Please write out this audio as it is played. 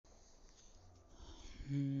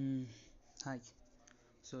Hi.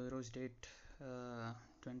 So ఈరోజు date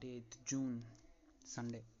 28th June,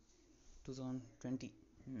 Sunday 2020.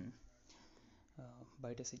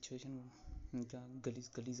 బయట situation ఇంకా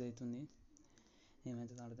గలీజ్ అవుతుంది.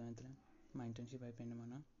 ఏమవుతుందో అర్థమవుతలే. మా ఇంటర్న్షిప్ అయిపోయింది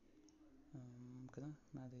మన కదా,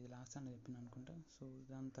 నాది లాస్ట్ సండే చెప్పింది అనుకుంటా. సో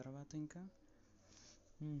దాని తర్వాత ఇంకా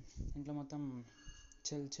ఇంట్లో మొత్తం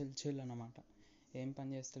చిల్ అన్నమాట. ఏం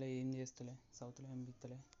పని చేస్తలే సౌత్లో ఏం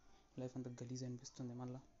బిత్తలే. లైఫ్ అంతా గలీజ్ అనిపిస్తుంది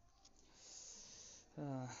మళ్ళీ.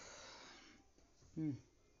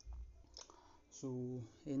 సో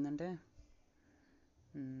ఏంటంటే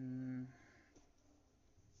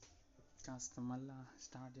కాస్త మళ్ళా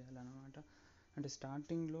స్టార్ట్ చేయాలన్నమాట. అంటే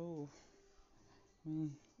స్టార్టింగ్లో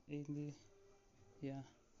ఏంది,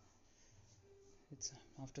 ఇట్స్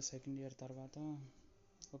ఆఫ్టర్ సెకండ్ ఇయర్ తర్వాత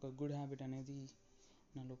ఒక గుడ్ హ్యాబిట్ అనేది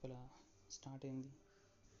నా లోపల స్టార్ట్ అయింది,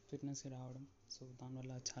 ఫిట్నెస్కి రావడం. సో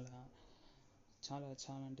దానివల్ల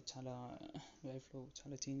చాలా లైఫ్లో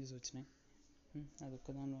చాలా చేంజెస్ వచ్చినాయి. అదొక్క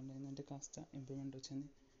దానివల్ల ఏంటంటే కాస్త ఇంప్రూవ్మెంట్ వచ్చింది.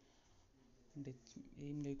 అంటే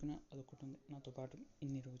ఏం లేకున్నా అదొకటి ఉంది నాతో పాటు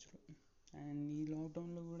ఇన్ని రోజులు. అండ్ ఈ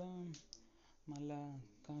లాక్డౌన్లో కూడా మళ్ళా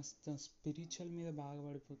కాస్త స్పిరిచువల్ మీద బాగా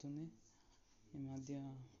పడిపోతుంది ఈ మధ్య.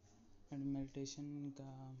 అండ్ మెడిటేషన్, ఇంకా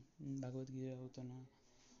భగవద్గీత చదువుతున్నా.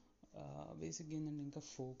 బేసిక్గా ఏంటంటే ఇంకా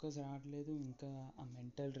ఫోకస్ రావట్లేదు, ఇంకా ఆ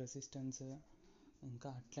మెంటల్ రెసిస్టెన్స్ ఇంకా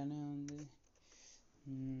అట్లనే ఉంది.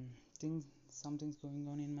 Something's going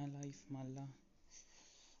on in my life. మళ్ళా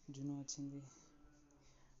జూన్ వచ్చింది,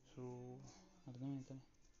 సో అర్థమవుతుంది.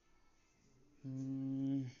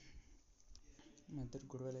 మా ఇద్దరు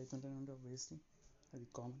గొడవలు అవుతుంటేనే ఉంటాయి, ఆబ్వియస్లీ అది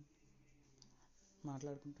కామన్.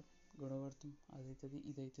 మాట్లాడుకుంటాం, గొడవ పడతాం, అదవుతుంది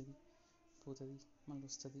ఇది అవుతుంది, పోతుంది, మళ్ళీ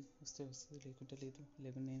వస్తుంది, లేకుంటే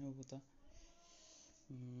లేకుంటే నేను పోతా.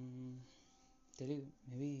 తెలీదు,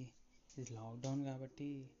 మేబీ ఇది లాక్డౌన్ కాబట్టి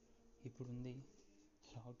ఇప్పుడు ఉంది.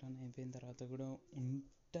 లాక్డౌన్ అయిపోయిన తర్వాత కూడా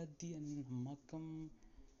ఉంటుంది అని నమ్మకం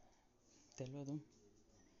తెలియదు.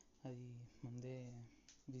 అది ముందే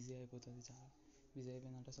బిజీ అయిపోతుంది, చాలా బిజీ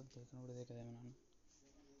అయిపోయిందంటే అసలు దేకను కూడా దేకదేమో.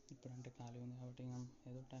 ఇప్పుడంటే ఖాళీ ఉంది కాబట్టి ఇంకా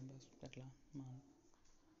ఏదో టైం పాస్ అట్లా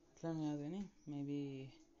అట్లానే కాదు, కానీ మేబీ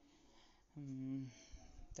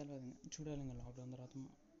తెలియదు. ఇంకా చూడాలి, ఇంకా లాక్డౌన్ తర్వాత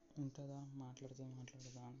ఉంటుందా, మాట్లాడదా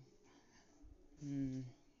అని.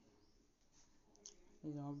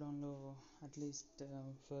 ఈ లాక్డౌన్లో అట్లీస్ట్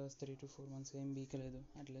ఫస్ట్ 3 to 4 months ఏం బీకలేదు.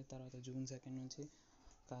 అట్లే తర్వాత June 2nd నుంచి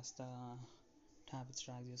కాస్త హ్యాబిట్స్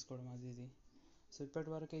ట్రాక్ చేసుకోవడం అది ఇది. సో ఇప్పటి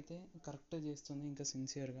వరకు అయితే కరెక్ట్గా చేస్తుంది, ఇంకా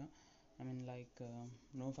సిన్సియర్గా. I mean like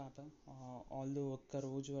no fap. Although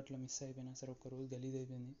ఒక్కరోజు అట్లా మిస్ అయిపోయినా సరే, ఒక్కరోజు గలీజ్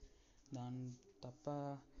అయిపోయింది, దాని తప్ప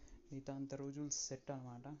మిగతా అంత రోజులు సెట్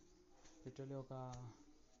అనమాట. లిటరలీ ఒక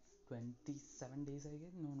 27 days అయ్యేది,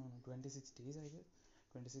 26 days అయ్యేది.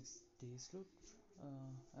 26 daysలో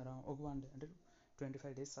అరౌండ్ ఒక 1 day, అంటే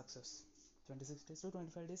 25 days సక్సెస్. 26 daysలో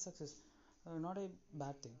 25 days success, not a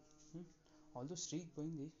bad thing. Although streak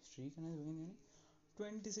అనేది పోయింది,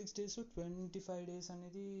 కానీ 26 daysలో 25 days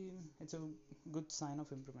అనేది it's a good sign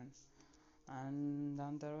of improvement. And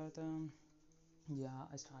దాని తర్వాత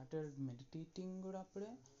ఐ స్టార్టెడ్ మెడిటేటింగ్ కూడా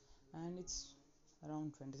అప్పుడే. అండ్ ఇట్స్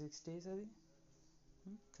అరౌండ్ 26 days, అది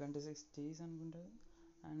 26 days అనుకుంటుంది.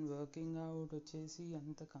 అండ్ వర్కింగ్ అవుట్ వచ్చేసి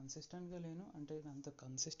అంత కన్సిస్టెంట్గా లేను, అంటే అంత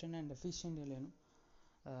కన్సిస్టెంట్ అండ్ ఎఫిషియెంట్గా లేను.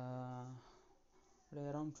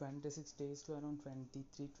 Around 26 daysలో around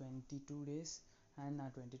 22 days. అండ్ నా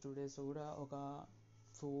 22 daysలో కూడా ఒక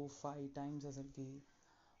 4-5 times అసలుకి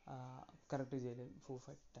కరెక్ట్గా చేయలేదు.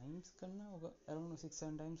 4-5 times కన్నా ఒక అరౌండ్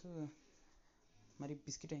 6-7 times మరి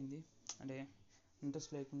బిస్కెట్ అయింది. అంటే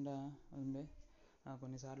ఇంట్రెస్ట్ లేకుండా ఉండే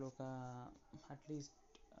కొన్నిసార్లు ఒక అట్లీస్ట్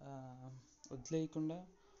వదిలేయకుండా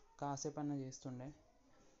కాసేపు అన్నా చేస్తుండే.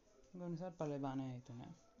 కొన్నిసార్లు బాగానే అవుతుండే.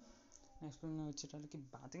 నెక్స్ట్ వచ్చేటప్పటికి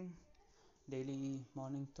బాతింగ్, డైలీ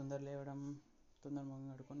మార్నింగ్ తొందర లేవడం, తొందర మొహం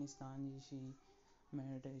కడుక్కొని స్నానం చేసి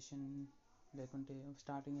మెడిటేషన్, లేకుంటే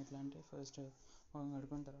స్టార్టింగ్ ఎట్లా అంటే ఫస్ట్ మొహం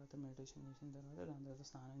కడుక్కున్న తర్వాత మెడిటేషన్ చేసిన తర్వాత దాని తర్వాత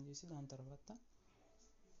స్నానం చేసి దాని తర్వాత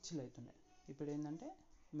చిల్ అవుతుండే. ఇప్పుడు ఏంటంటే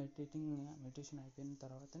మెడిటేషన్ అయిపోయిన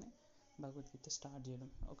తర్వాతనే భగవద్గీత స్టార్ట్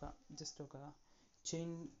చేయడం, జస్ట్ ఒక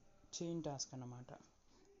చైన్ టాస్క్ అన్నమాట.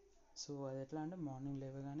 సో అది ఎట్లా అంటే మార్నింగ్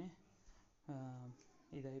లేవగానే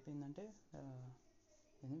ఇది అయిపోయిందంటే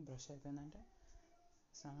బ్రష్ అయిపోయిందంటే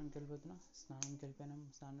స్నానానికి వెళ్ళిపోయినాం,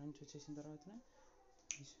 స్నానం నుంచి వచ్చేసిన తర్వాతనే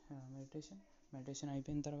మెడిటేషన్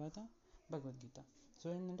అయిపోయిన తర్వాత భగవద్గీత. సో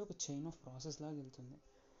ఏంటంటే ఒక చైన్ ఆఫ్ ప్రాసెస్ లాగా వెళ్తుంది.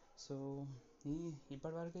 సో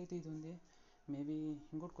ఇప్పటివరకు అయితే ఇది ఉంది. మేబీ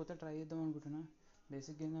ఇంకోటి కొత్త ట్రై చేద్దాం అనుకుంటున్నా.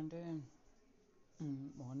 బేసిక్గా ఏంటంటే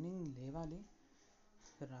మార్నింగ్ లేవాలి,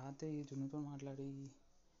 రాత్రి జున్నుతో మాట్లాడి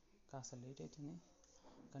కాస్త లేట్ అవుతుంది.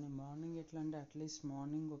 కానీ మార్నింగ్ ఎట్లా అంటే అట్లీస్ట్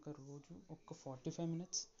మార్నింగ్ ఒక రోజు ఒక 45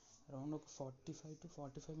 minutes, అరౌండ్ ఒక 45 to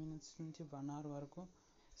 45 minutes నుంచి 1 hour వరకు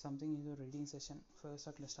సంథింగ్ ఏదో రీడింగ్ సెషన్ ఫస్ట్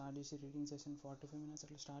అట్లా స్టార్ట్ చేసి రీడింగ్ సెషన్ 45 minutes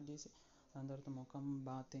అట్లా స్టార్ట్ చేసి దాని తర్వాత ముఖం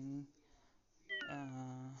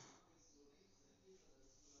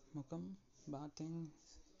bathing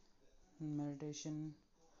meditation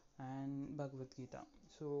and Bhagavad Gita.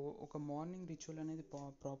 So ఒక మార్నింగ్ రిచువల్ అనేది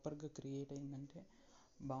ప్రాపర్గా క్రియేట్ అయిందంటే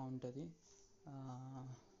బాగుంటుంది.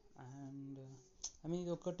 అండ్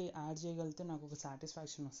ఇది ఒకటి యాడ్ చేయగలిగితే నాకు ఒక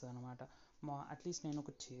సాటిస్ఫాక్షన్ వస్తుంది అనమాట. అట్లీస్ట్ నేను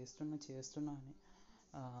ఒకటి చేస్తున్నా అని.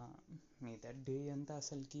 మిగతా డే అంతా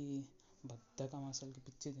అసలుకి బద్ధకం, అసలుకి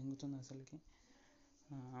పిచ్చి దింగుతుంది అసలుకి.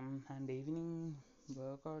 అండ్ ఈవినింగ్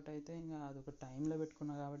వర్కౌట్ అయితే ఇంకా అదొక టైంలో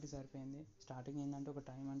పెట్టుకున్నా కాబట్టి సరిపోయింది. స్టార్టింగ్ ఏంటంటే ఒక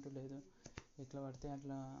టైం అంటూ లేదు, ఎట్లా పడితే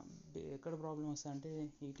అట్లా. ఎక్కడ ప్రాబ్లం వస్తుంది అంటే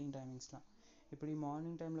ఈటింగ్ టైమింగ్స్లో. ఇప్పుడు ఈ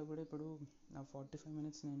మార్నింగ్ టైంలో కూడా ఇప్పుడు నా 45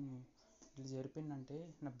 minutes నేను ఇట్లా జరిపిందంటే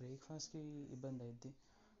నా బ్రేక్ఫాస్ట్కి ఇబ్బంది అవుద్ది.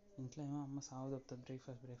 ఇంట్లో ఏమో అమ్మ సాగు తప్పుతుంది,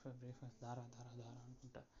 బ్రేక్ఫాస్ట్ దారా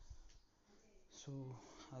అనుకుంటా. సో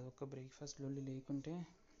అదొక బ్రేక్ఫాస్ట్ లొల్లి లేకుంటే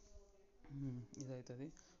ఇదవుతుంది.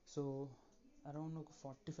 సో అరౌండ్ ఒక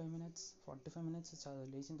 45 minutes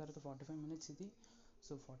లేచిన తర్వాత 45 minutes ఇది.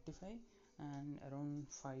 So 45 and around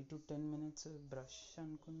 5 to 10 minutes brush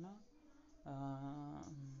అనుకున్నా,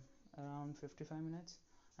 అరౌండ్ 55 minutes.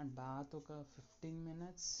 అండ్ బాత్ ఒక 15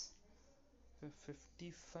 minutes,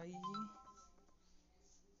 55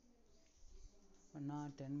 1 hour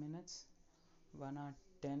 10 minutes, 1 hour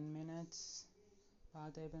 10 minutes.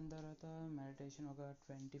 Bath అయిపోయిన తర్వాత మెడిటేషన్ ఒక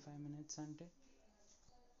 25 minutes అంటే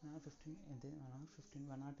 15 ఇదే 1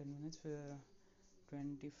 hour 10 minutes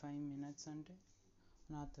 25 minutes అంటే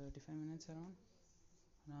 1 hour 35 minutes, around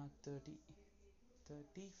 1 hour 35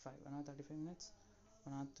 minutes,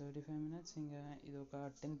 1 hour 35 minutes. ఇంకా ఇది ఒక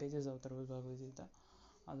 10 pages అవుతారు రోజు భగవద్గీత.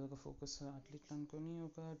 అదొక ఫోకస్ అట్లా ఇట్లా అనుకొని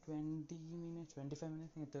ఒక 20 minutes 25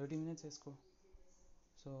 minutes ఇంకా 30 minutes వేసుకో.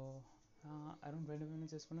 సో అరౌండ్ 25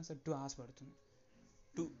 minutes వేసుకున్నా సరే 2 hours పడుతుంది,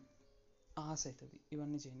 2 hours అవుతుంది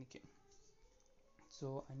ఇవన్నీ చేయడానికి. So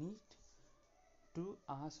I need 2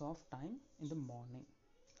 hours of time in the morning,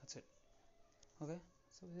 that's it. Okay,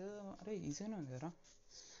 so అరే ఈజీగానే ఉంది కదా.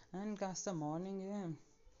 అండ్ కాస్త మార్నింగ్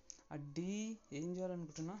అది ఏం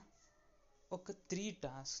చేయాలనుకుంటున్నా, ఒక 3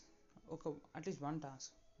 tasks, ఒక అట్లీస్ట్ 1 task,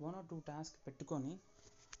 1 or 2 tasks పెట్టుకొని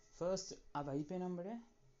ఫస్ట్ అవి అయిపోయినప్పుడే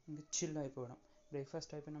ఇంకా చిల్ అయిపోవడం.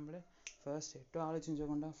 బ్రేక్ఫాస్ట్ అయిపోయినప్పుడే ఫస్ట్ ఎటు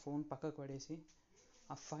ఆలోచించకుండా ఫోన్ పక్కకు పడేసి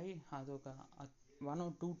అదొక 1 or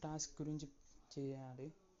 2 tasks గురించి చేయాలి.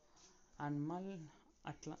 అండ్ మళ్ళీ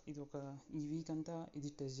అట్లా ఈ వీక్ అంతా ఇది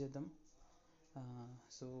టెస్ట్ చేద్దాం.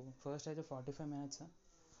 సో ఫస్ట్ అయితే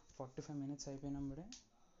 45 minutes అయిపోయినప్పుడే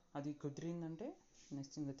అది కుదిరిందంటే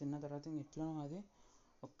నెక్స్ట్ ఇంకా తిన్న తర్వాత ఇంక ఎట్లనో అది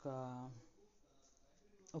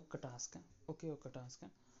ఒక్క టాస్క్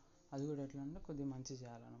అది కూడా ఎట్లా అంటే కొద్దిగా మంచి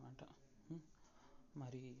చేయాలన్నమాట.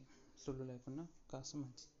 మరి సొల్లు లేకుండా కాస్త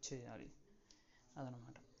మంచి చేయాలి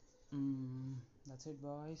అదనమాట. That's it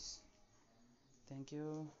boys, thank you,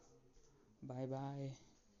 bye.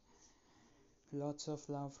 Lots of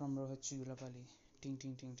love from Rohit Chulapalli. Ting.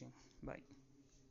 Bye.